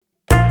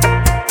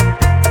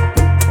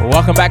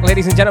Welcome back,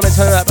 ladies and gentlemen,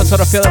 to another episode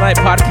of Feel the Night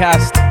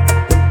Podcast,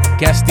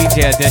 Guest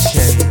DJ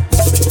Edition.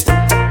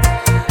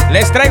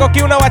 Les traigo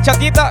aquí una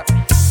bachatita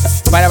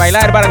para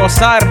bailar, para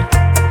gozar,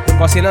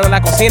 cocinando en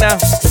la cocina.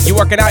 You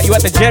working out, you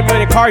at the gym, you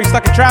in your car, you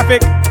stuck in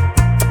traffic.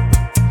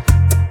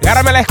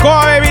 Agárrame la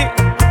escoba, baby.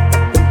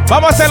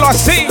 Vamos a hacerlo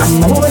así.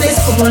 Amores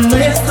como el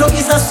nuestro,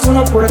 quizás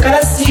uno por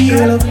cada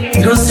siglo.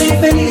 Pero soy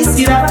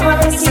felicidad,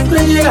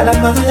 siempre llega la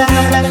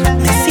madrugada.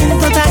 Me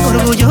siento tan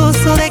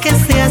orgulloso de que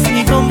seas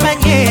mi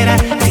compañera.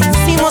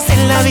 Vencimos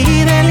en la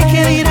vida el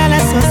que dirá la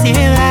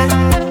sociedad.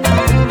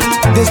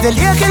 Desde el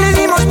día que le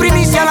dimos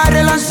primicia a la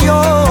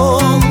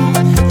relación,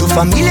 tu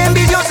familia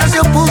envidiosa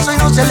se opuso y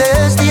no se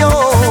les dio.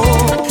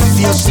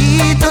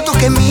 Diosito, tú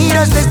que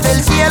miras desde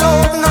el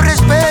cielo, no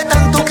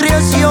respetan tu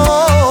creación.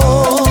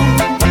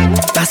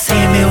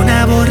 Páseme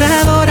una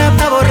borradora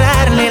pa'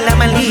 borrarle la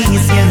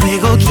malicia.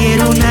 Luego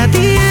quiero una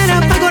tijera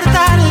pa'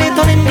 cortarle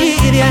toda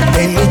envidia.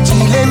 En mi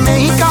chile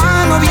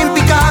mexicano bien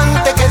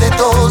picante que de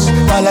tos,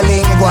 pa' la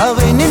lengua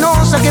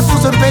venenosa que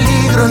puso en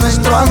peligro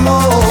nuestro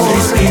amor.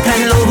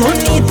 Respetan lo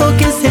bonito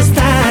que es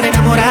estar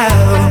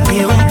enamorado.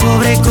 Que un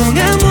pobre con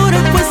amor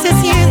pues se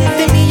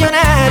siente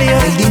millonario.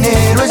 El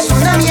dinero es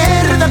una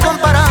mierda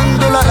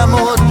comparándolo al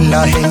amor.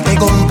 La gente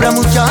compra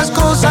muchas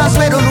cosas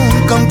pero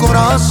nunca un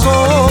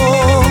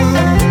corazón.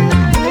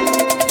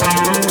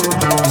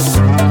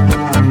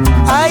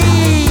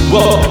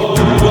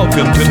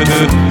 Welcome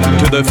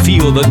to the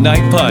Feel the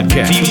Night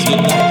Podcast.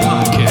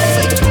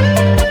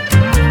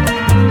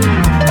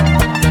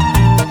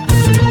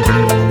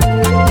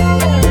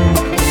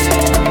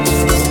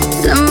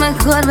 La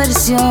mejor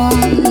versión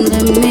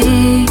de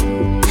mí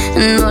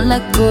no la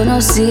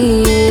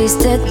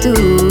conociste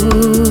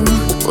tú,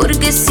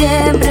 porque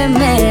siempre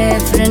me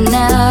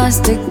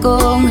frenaste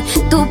con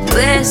tu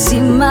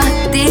pésima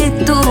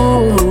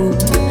actitud.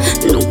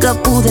 Nunca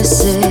pude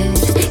ser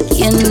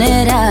quien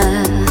era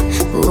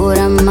por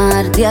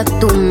amarte a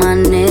tu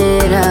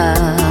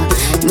manera.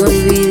 Me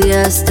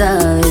olvidé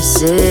hasta de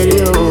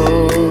serio.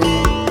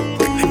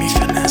 Let me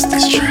finesse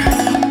this track.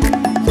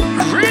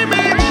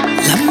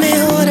 La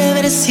mejor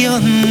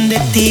versión de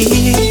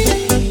ti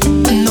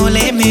no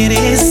le he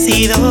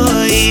merecido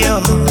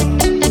yo.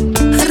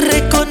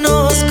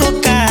 Reconozco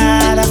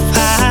cada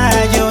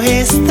fallo,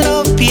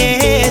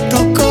 estropeé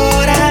tu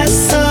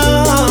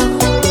corazón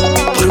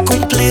por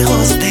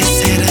complejos de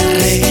ser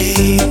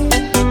rey.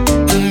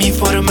 Mi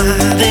forma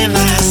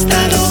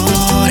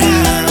devastadora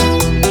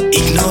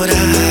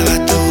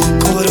ignoraba tu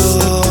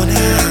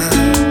corona.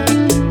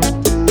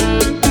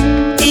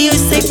 Y hoy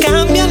se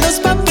cambian los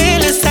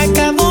papeles,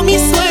 acabó mi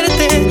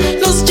suerte.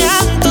 Los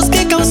llantos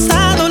que he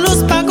causado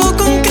los pago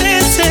con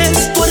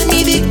creces. Por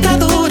mi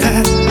dictadura,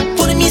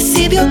 por mis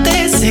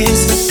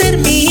idioteces,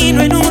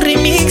 termino en un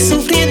remix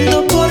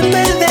sufriendo por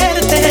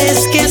perderte.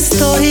 Es que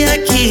estoy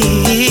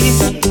aquí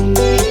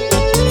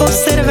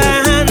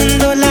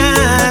observando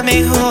la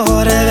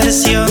mejor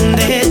versión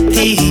de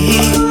ti.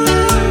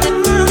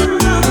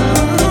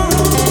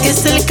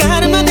 Es el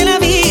karma de la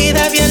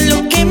vida, bien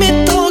lo que me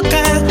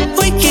toca.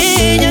 Hoy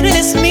que ya no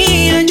eres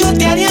mía, yo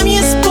te haré a mi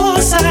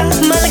esposa.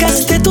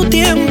 Malgasté tu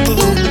tiempo,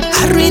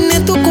 arruiné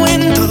tu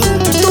cuento.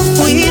 Tú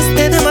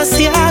fuiste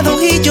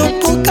demasiado y yo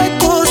poca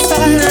cosa.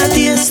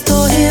 Y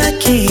estoy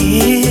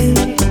aquí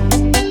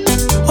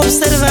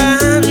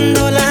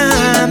observando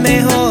la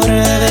mejor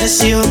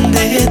versión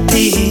de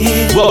ti.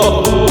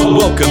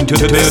 Welcome to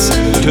the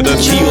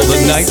Feel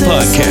the Night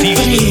Podcast.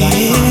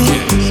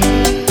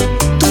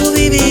 Tú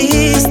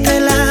viviste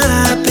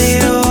la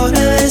peor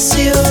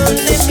versión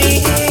de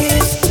mí.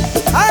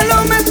 A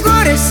lo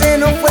mejor ese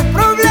no fue el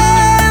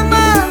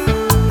problema.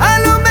 A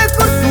lo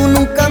mejor tú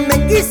nunca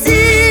me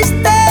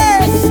quisiste.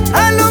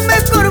 A lo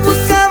mejor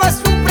buscabas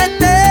un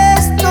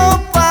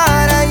pretexto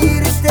para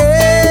irte.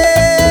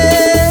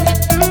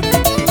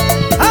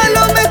 A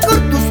lo mejor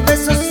tus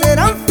besos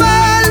eran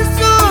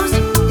falsos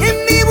y en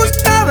mí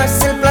buscabas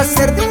el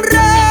placer de un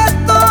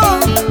rato.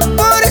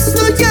 Por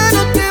eso ya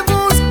no te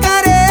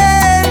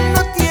buscaré,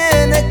 no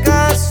tiene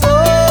caso.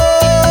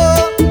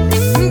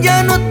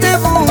 Ya no te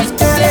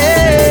buscaré.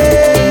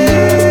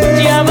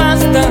 Ya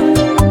basta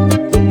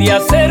de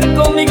hacer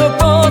conmigo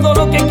todo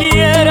lo que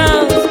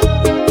quieras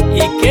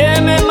y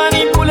que me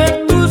manipule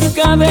tus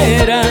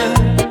caderas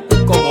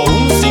como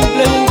un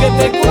simple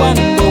juguete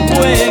cuando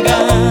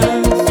juegas.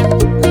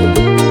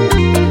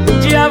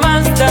 Ya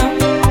basta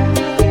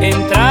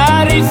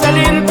entrar y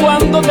salir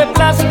cuando te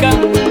plazca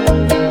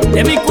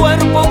de mi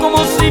cuerpo como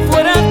si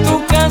fuera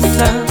tu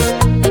casa,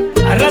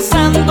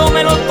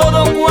 arrasándomelo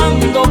todo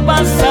cuando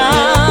pasa.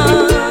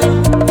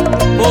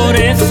 Por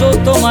eso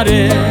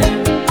tomaré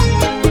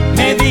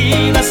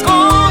medidas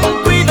con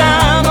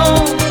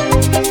cuidado.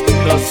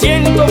 Lo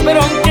siento,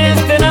 pero aunque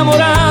esté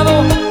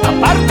enamorado, a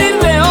partir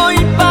de hoy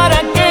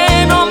para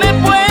que no me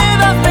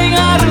puedas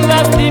dejar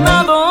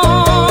lastimado,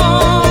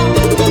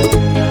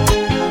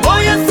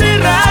 voy a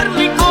cerrar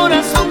mi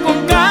corazón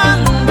con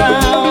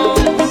candado.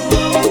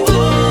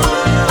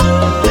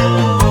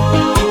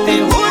 Y te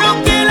juro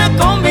que la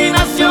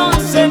combinación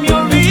se me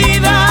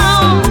olvida.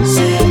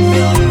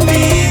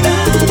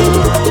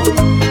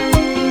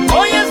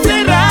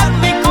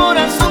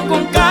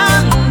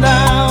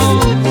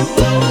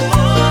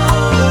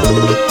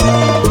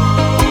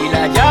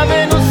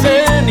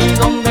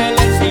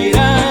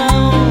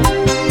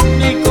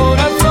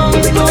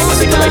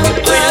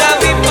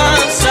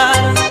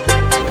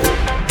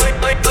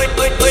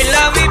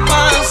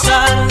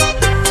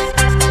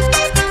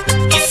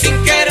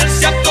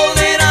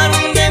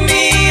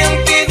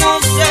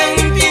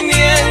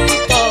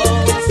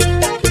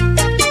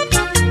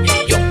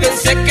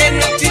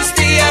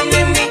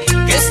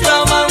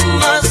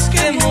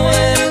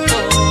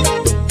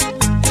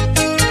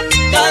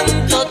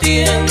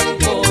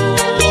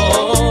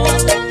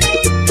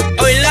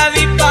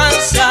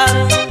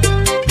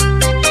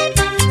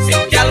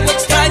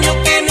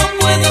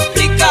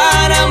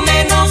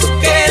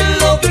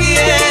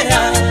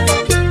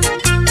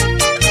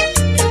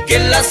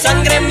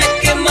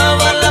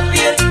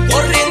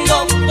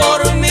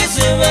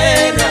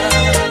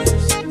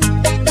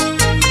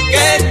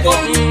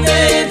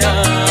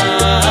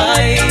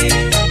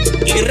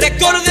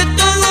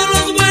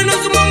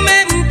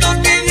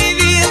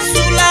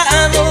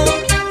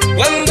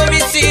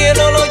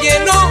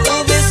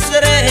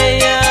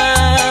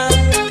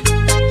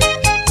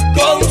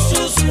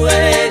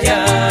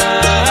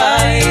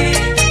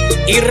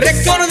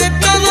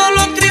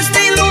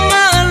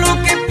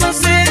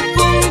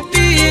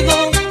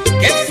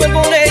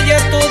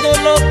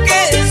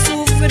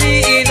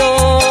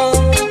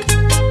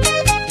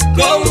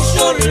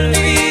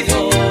 olvido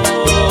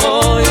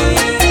hoy.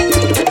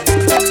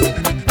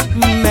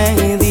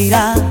 Me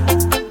dirá,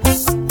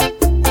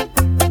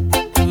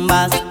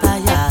 basta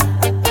ya,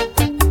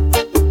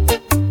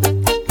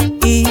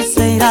 y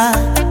se irá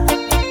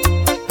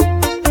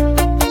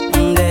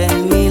de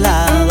mi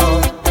lado.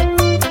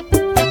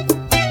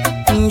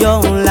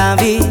 Yo la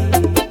vi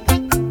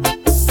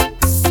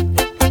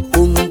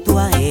junto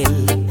a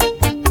él,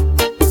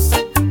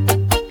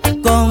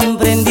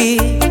 comprendí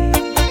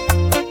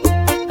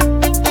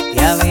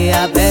que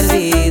había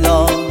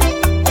perdido.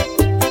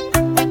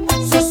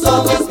 Sus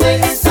ojos me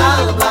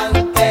pensaban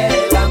que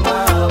la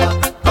amaba,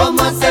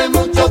 como hace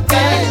mucho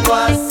que lo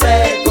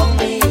hace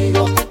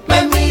conmigo. Me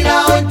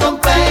mira hoy con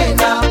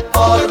pena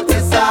porque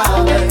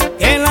sabe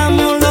Que la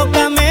amo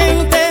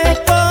locamente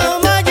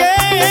como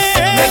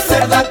ayer.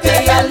 recuerda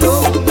aquella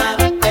luna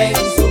en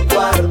su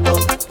cuarto,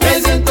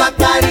 el viento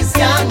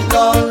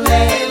acariciándole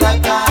la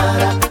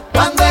cara,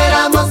 cuando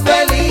éramos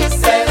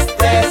felices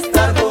de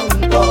estar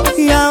juntos.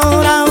 Y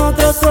ahora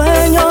otros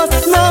sueños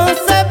nos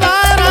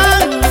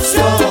separan.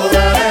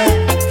 Lloraré,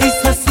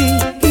 Quizás sí,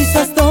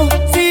 quizás no,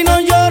 si no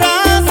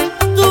lloras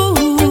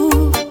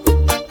tú.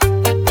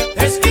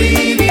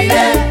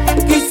 escribiré,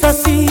 Quizás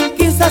sí,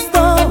 quizás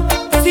no,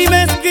 si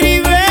me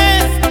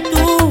escribes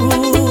tú.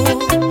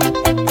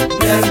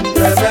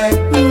 siempre ve,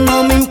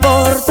 No me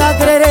importa,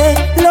 creeré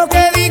lo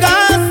que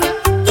digas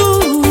tú.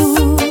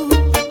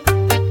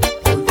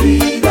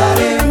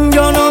 olvidaré.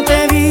 Yo no te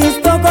he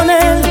visto con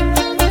él,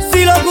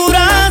 si lo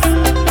juras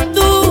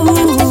tú.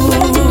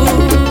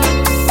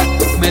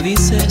 Me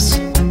dices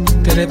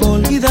que debo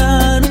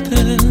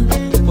olvidarte,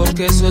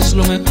 porque eso es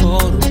lo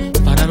mejor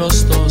para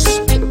los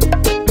dos.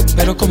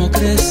 Pero ¿cómo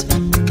crees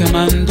que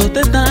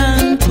amándote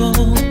tanto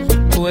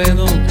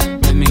puedo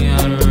de mi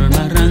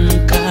alma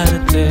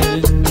arrancarte?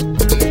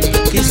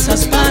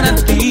 Quizás para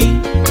ti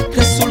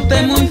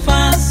resulte muy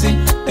fácil,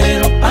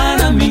 pero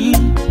para mí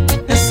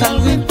es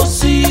algo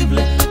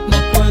imposible. No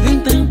puedo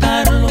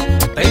intentarlo,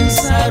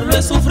 pensarlo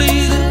es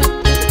sufrir.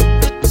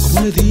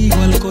 ¿Cómo le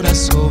digo al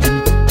corazón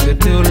que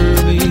te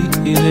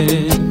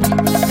olvide?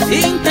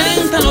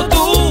 Inténtalo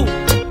tú,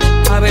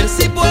 a ver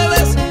si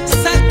puedes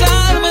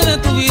sacarme de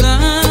tu vida,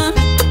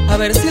 a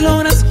ver si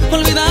logras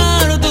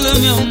olvidar tú de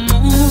mi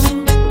amor,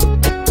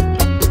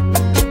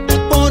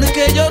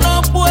 porque yo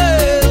no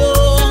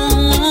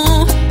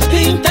puedo.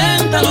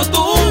 Inténtalo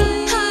tú,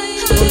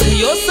 porque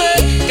yo sé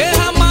que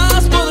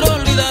jamás podré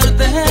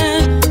olvidarte.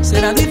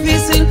 Será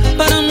difícil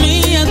para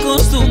mí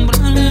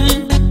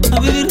acostumbrarme a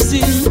vivir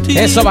sin ti.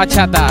 Eso,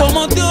 bachata.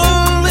 ¿Cómo te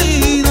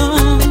olvido?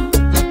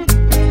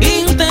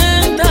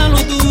 Inténtalo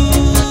tú.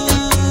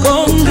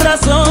 Con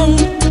razón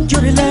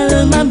llora el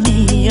alma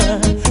mía,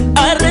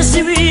 ha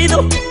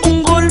recibido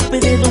un golpe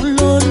de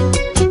dolor.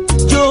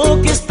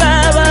 Yo que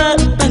estaba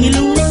tan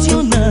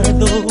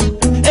ilusionado,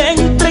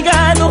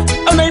 entregado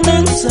a una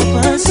inmensa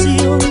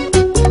pasión,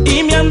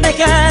 y me han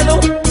dejado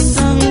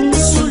tan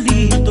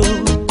solito,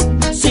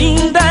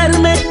 sin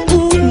darme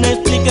una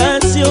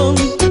explicación.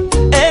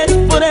 Es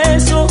por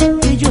eso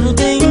que yo no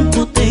tengo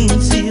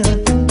potencia,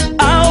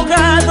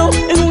 ahogado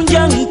en un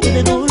llanto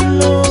de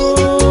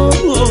dolor.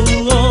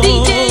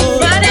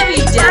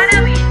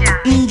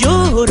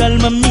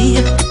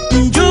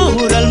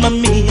 Llora alma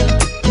mía,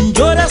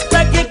 llora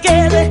hasta que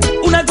quede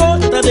una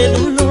gota de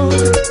dolor.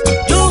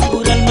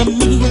 Llora alma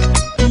mía,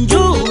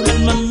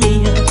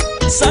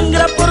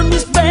 sangra por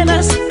mis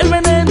venas el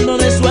veneno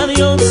de su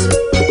adiós.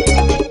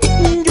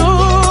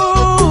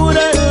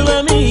 Llora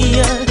alma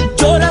mía,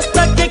 llora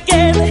hasta que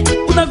quede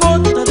una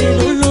gota de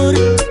dolor.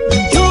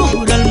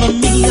 Llora alma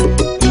mía,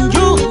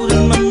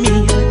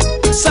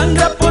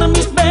 sangra por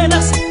mis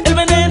venas el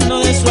veneno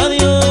de su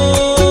adiós.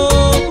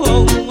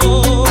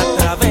 A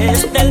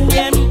través del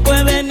tiempo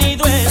he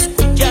venido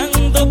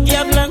escuchando que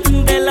hablan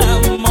del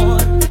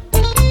amor.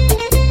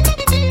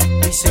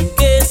 Dicen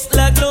que es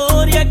la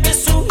gloria, que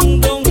es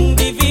un don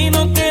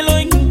divino que lo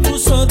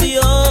impuso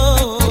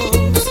Dios.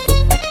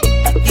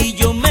 Y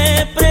yo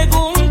me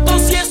pregunto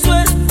si eso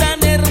es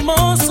tan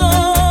hermoso,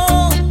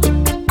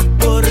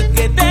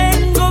 porque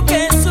tengo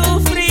que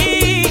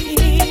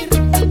sufrir.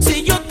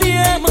 Si yo te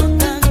amo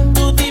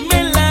tanto,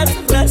 dime las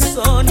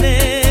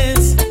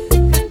razones,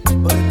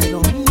 porque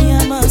no me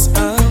amas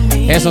a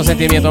mí. Esos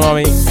sentimientos,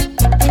 mami.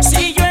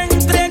 Si yo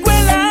entrego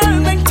el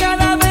alma en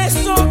cada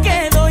beso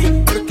que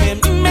doy, porque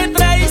me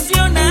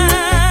traicionan.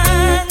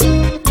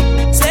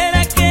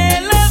 ¿Será que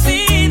la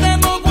vida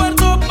no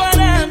guardó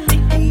para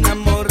mí un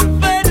amor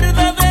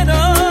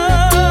verdadero?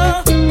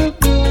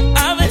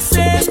 A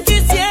veces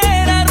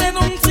quisiera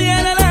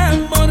renunciar al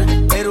amor,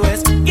 pero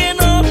es que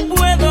no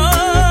puedo.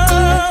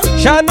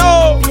 ¡Ya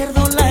no!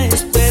 Pierdo la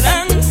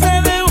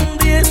esperanza de un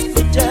día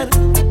escuchar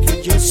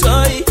que yo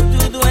soy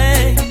tu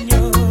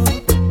dueño.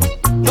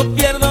 No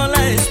pierdo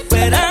la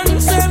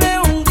esperanza de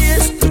un día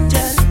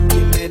escuchar que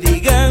me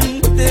digan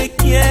te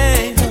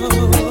quiero.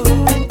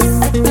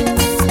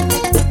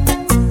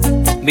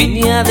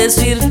 Vine a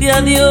decirte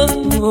adiós,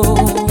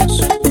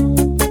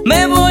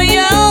 me voy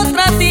a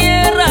otra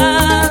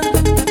tierra,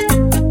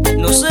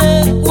 no sé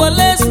cuál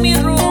es mi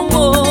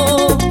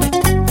rumbo,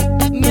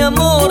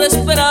 favor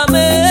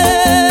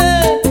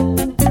espérame,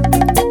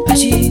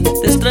 allí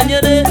te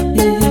extrañaré.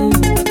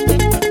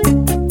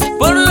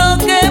 Por lo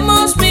que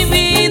hemos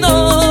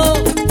vivido,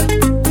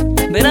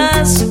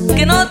 verás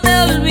que no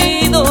te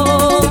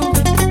olvido,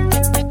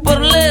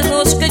 por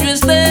lejos que yo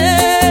esté.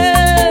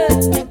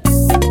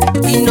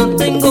 Y no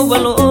tengo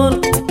valor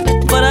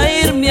para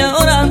irme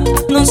ahora,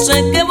 no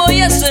sé qué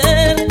voy a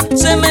hacer,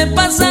 se me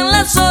pasan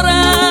las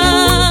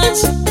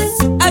horas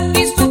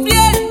aquí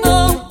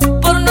sufriendo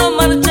por no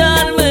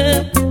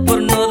marcharme,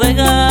 por no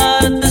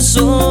dejarte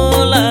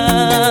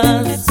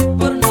sola,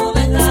 por no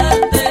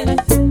dejarte,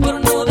 por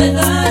no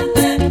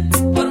dejarte,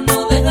 por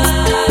no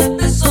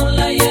dejarte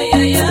sola, ay, ay,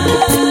 ay,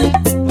 ay,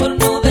 por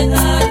no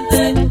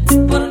dejarte,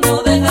 por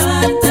no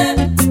dejarte,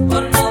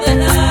 por no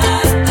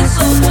dejarte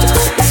sola.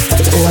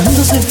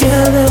 Cuando se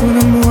pierde un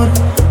amor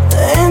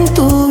en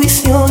tu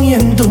visión y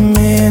en tu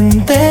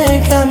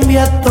mente,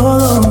 cambia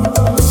todo,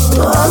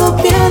 todo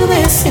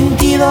pierde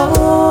sentido.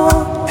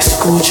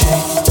 Escuche,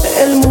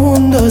 el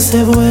mundo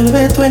se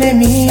vuelve tu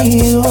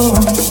enemigo.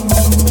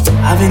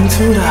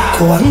 Aventura.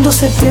 Cuando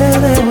se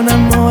pierde un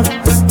amor,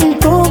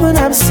 todo en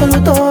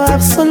absoluto,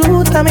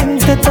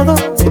 absolutamente todo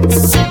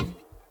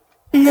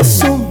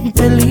es un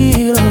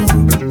peligro.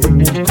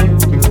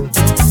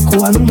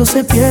 Cuando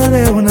se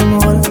pierde un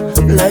amor,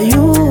 la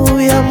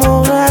lluvia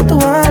moja tu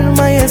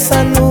alma y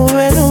esa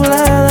nube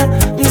nublada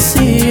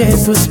sigue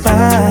tus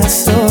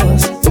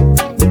pasos.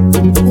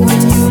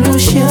 When you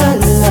lose your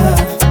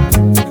love,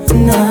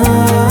 no.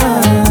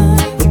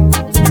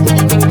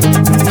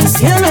 El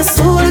cielo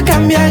azul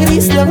cambia a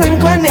gris, de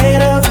blanco a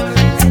negro,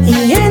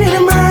 y en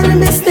el mar en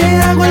vez de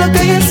agua lo que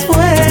hay es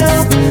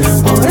fuego.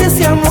 Por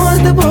ese amor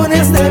te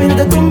pones débil,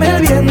 te tumba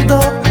el viento.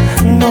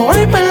 No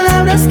hay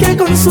palabras que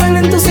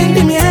consuelen tus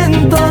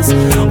sentimientos.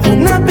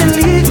 Una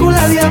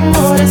película de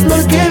amor es lo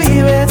que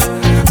vives,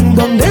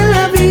 donde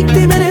la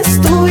víctima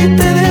eres tú y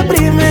te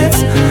deprimes.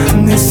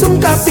 Es un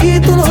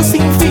capítulo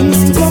sin fin,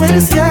 sin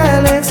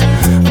comerciales.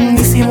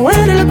 Ni si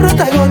muere el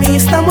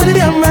protagonista, muere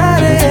de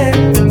amar.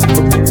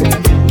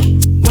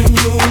 When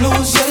you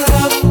lose your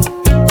love,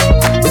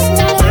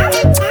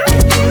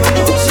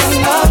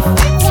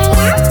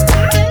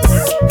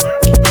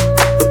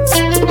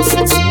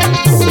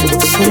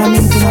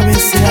 solamente una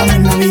vez se ama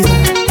en la vida,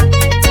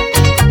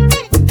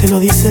 te lo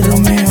dice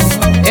Romeo.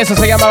 Eso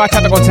se llama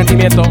bachata con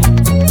sentimiento.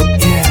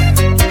 Yeah.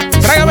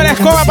 Tráigame la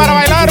escoba para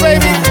bailar,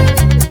 baby.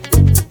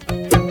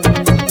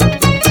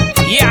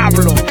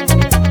 Diablo.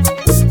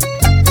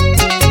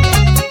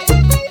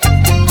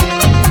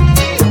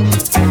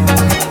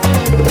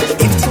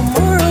 If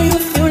tomorrow you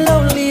feel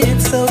lonely,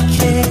 it's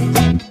okay.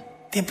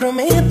 Te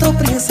prometo,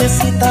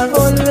 princesita,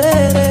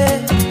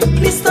 volveré.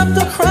 Please stop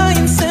the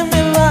crying, se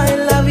me va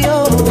el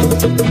avión.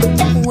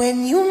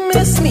 When you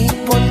miss me,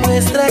 pon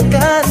nuestra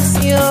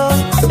canción.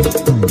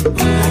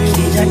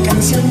 Aquella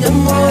canción de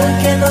amor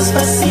que nos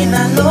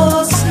fascina a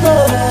los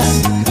dos.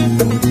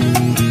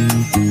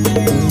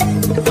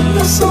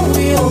 The song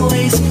we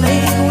always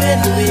play when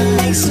we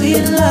make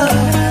sweet love.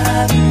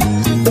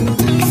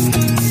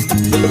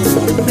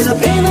 Me da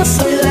pena,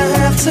 so I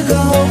have to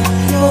go.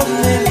 No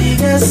me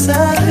digas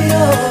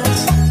adiós.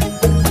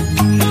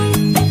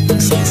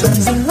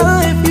 Sometimes in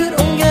life you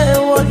don't get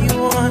what you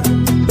want.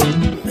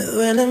 Me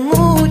duele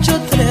mucho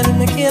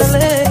tenerme que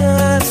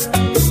alejar.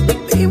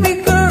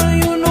 Baby girl,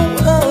 you know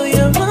how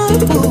you're my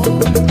boo.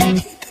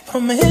 Y te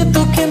prometo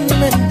que en mi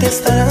mente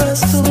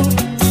estarás tú.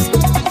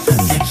 De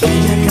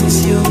aquella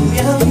canción, mi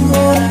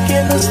amor, que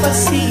nos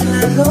fascina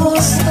a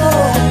los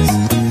dos.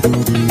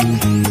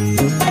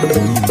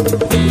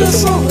 The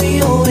song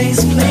we always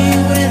play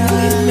when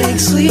we make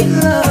sweet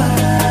love.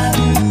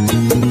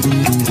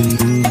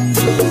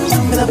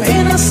 Me da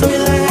pena, so I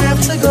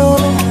have to go.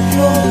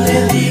 No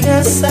le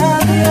digas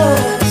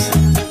adiós.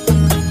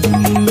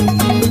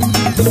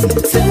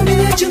 Tell me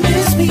that you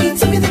miss me,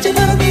 tell me that you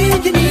love me,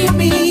 you need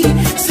me.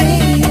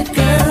 Say it,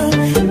 girl,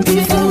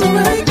 before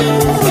I go.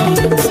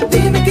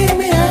 Dime que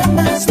me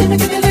amas, dime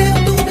que te leo,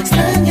 tú me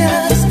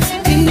extrañas.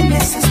 Dime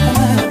esas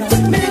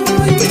palabras, me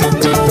voy a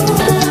amor.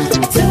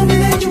 Tell me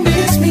that you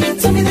miss me,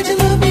 tell me that you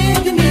love me,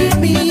 you need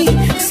me.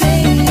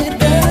 Say it,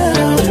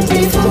 girl,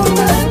 before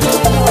I go.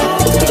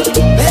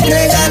 Me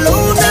regaló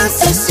una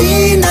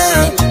asesina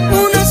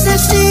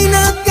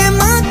que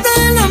mata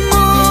el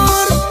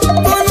amor,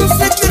 con un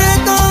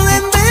secreto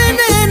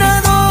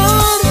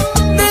envenenador.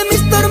 De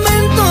mis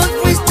tormentos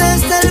fuiste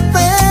el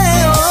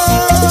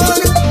peor.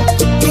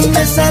 Y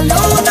me salió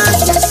una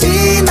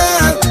asesina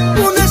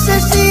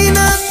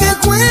que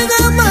juega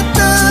a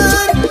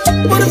matar.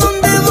 Por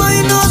donde voy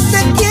no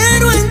te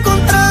quiero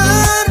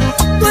encontrar.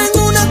 Tú en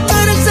una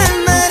cárcel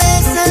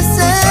mereces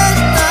estar.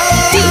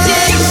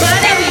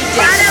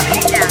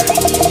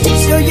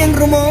 Se oyen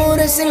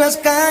rumores en las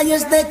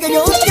calles de que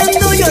yo te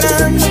ando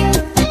llorando.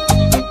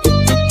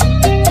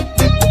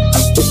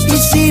 Y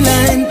si la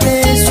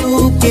gente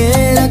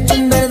supiera que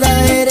en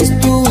verdad eres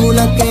tú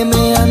la que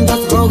me andas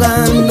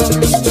rogando.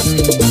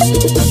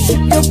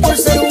 Yo por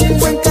ser un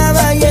buen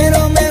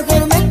caballero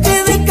mejor me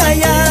quedé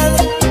callado.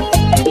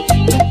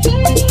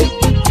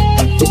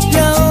 Y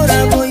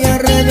ahora voy a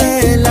revelar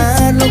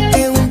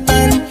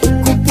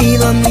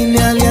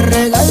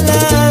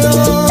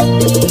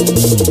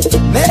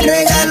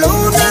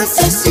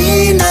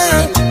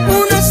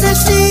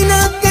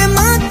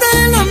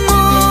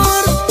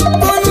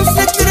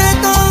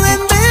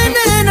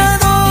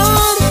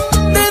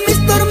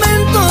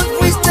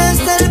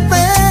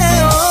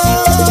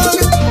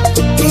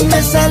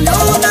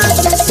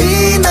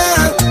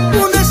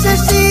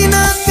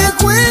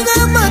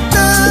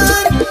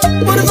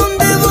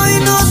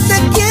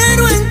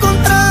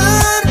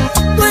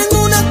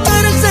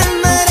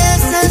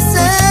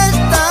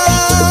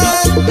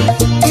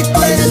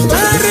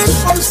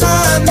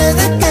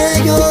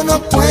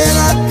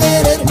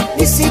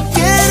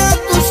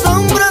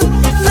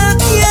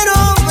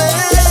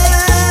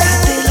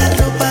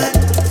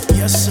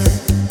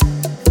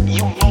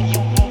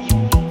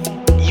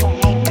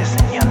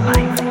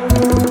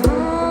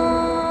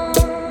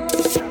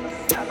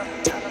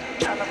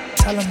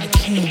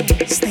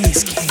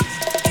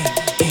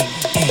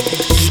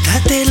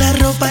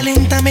ropa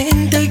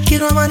lentamente, hoy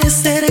quiero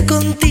amanecer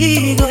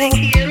contigo.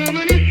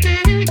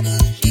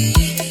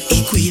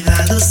 Y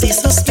cuidado si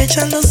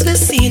sospechan los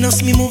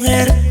vecinos, mi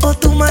mujer o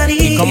tu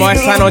marido. Y como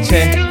esta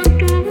noche,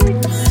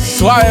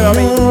 suave,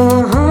 mami.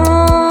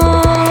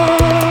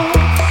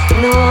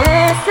 No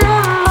es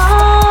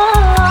amor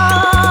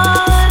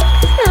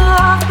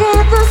lo que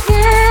tú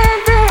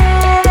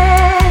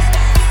sientes,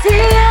 si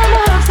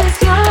la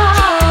obsesión,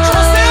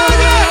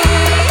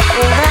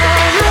 una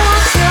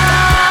ilusión.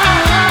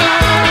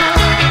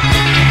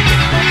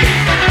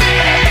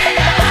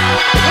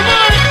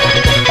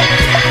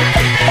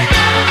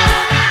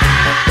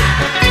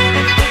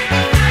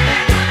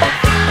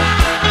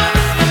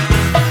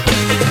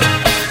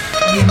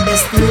 Bien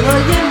vestido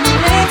y en mi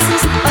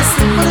Lexus,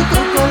 pasé por tu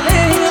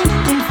colegio.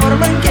 Te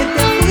informan que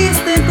te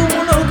fuiste,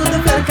 como un loco te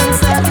fui a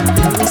alcanzar.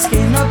 Es que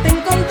no te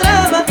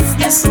encontraba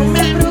y eso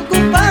me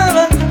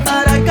preocupaba.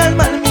 Para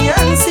calmar mi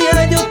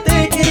ansia yo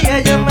te quería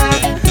llamar,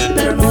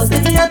 pero no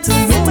tenía tu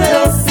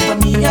número. Tu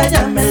amiga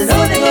ya me lo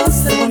negó.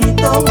 Ser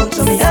bonito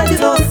mucho me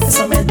ayudó,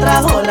 eso me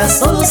trajo la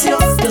solución.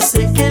 Yo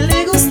sé que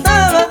le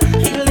gustaba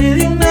y le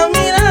di una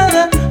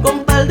mirada.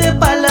 Con par de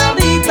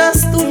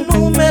palabritas tu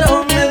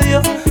número me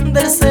dio.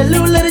 Del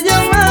celular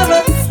llamaba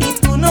y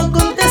tú no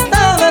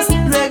contestabas.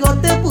 Luego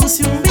te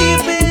puse un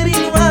beeper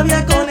y no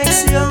había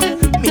conexión.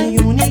 Mi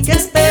única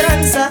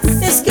esperanza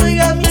es que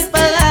oiga mis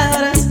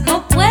palabras.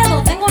 No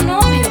puedo, tengo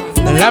novio.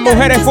 Las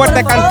mujeres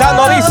fuertes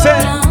cantando, dice.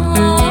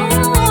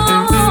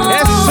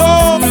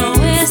 Eso.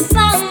 No es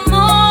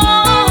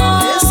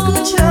amor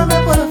Escúchame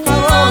por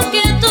favor. lo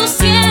que tú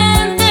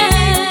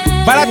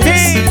sientes. Para ti.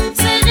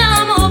 Se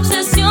llama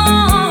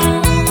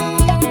obsesión,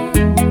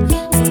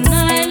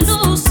 una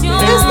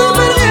ilusión. Estoy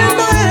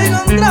perdiendo el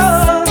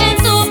control. En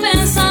tu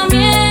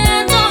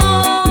pensamiento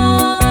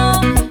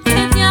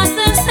que te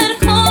hace hacer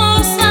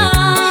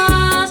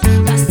cosas,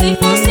 casi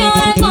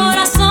funciona el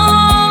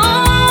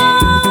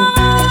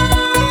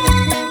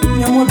corazón.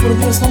 Mi amor, por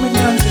Dios, no me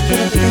enganches,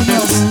 espérate que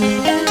Dios.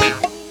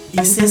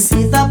 Hice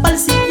cita para el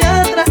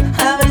psiquiatra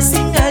a ver si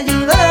me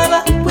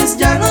ayudaba, pues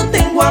ya no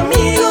tengo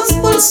amigos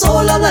por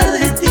solo hablar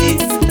de ti.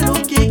 Lo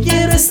que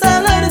quiero es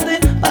hablarte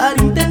para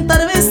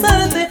intentar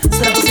besarte.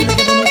 ¿Será posible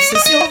que tu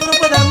obsesión no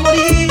pueda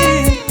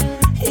morir?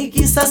 Y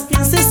quizás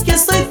pienses que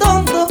soy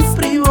tonto,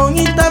 bribón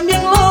y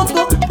también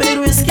loco,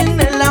 pero es que en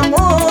el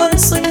amor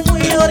soy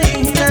muy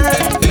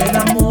original. Me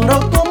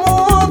enamoro como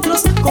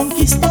otros,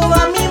 conquisto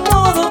a mi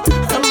modo.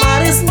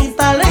 Amar es mi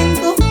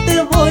talento,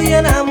 te voy a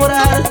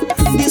enamorar.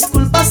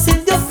 Disculpa si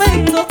te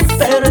ofendo,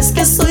 pero es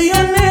que soy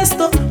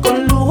honesto.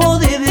 Con lujo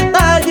de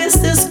detalles,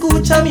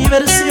 escucha mi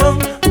versión.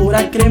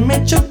 Pura crema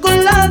y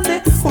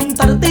chocolate,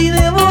 juntarte y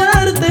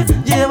devorarte,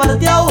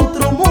 llevarte a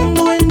otro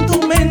mundo en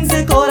tu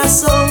mente,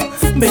 corazón.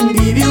 Ven,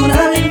 vive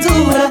una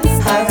aventura,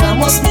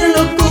 hagamos mil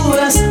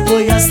locuras.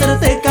 Voy a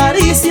hacerte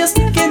caricias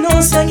que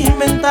no se han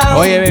inventado.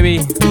 Oye,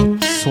 baby,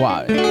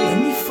 suave. Let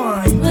me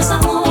find No es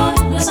amor,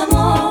 no es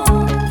amor,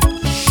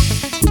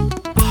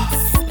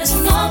 es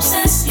una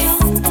obsesión.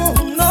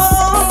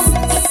 no.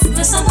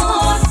 No es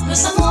amor, no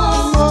es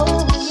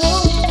amor,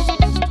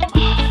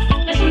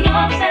 es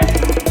una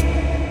obsesión.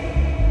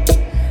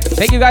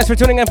 Thank you guys for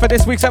tuning in for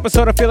this week's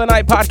episode of Feel the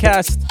Night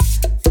podcast.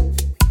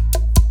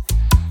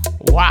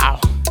 Wow,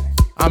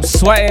 I'm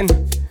sweating.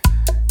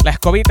 La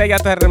escobita ya ha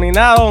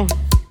terminado.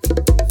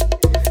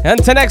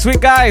 Until next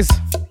week, guys.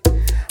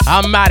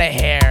 I'm out of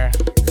here.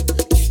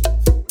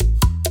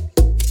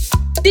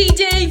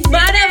 DJ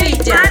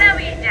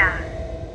Maravilla.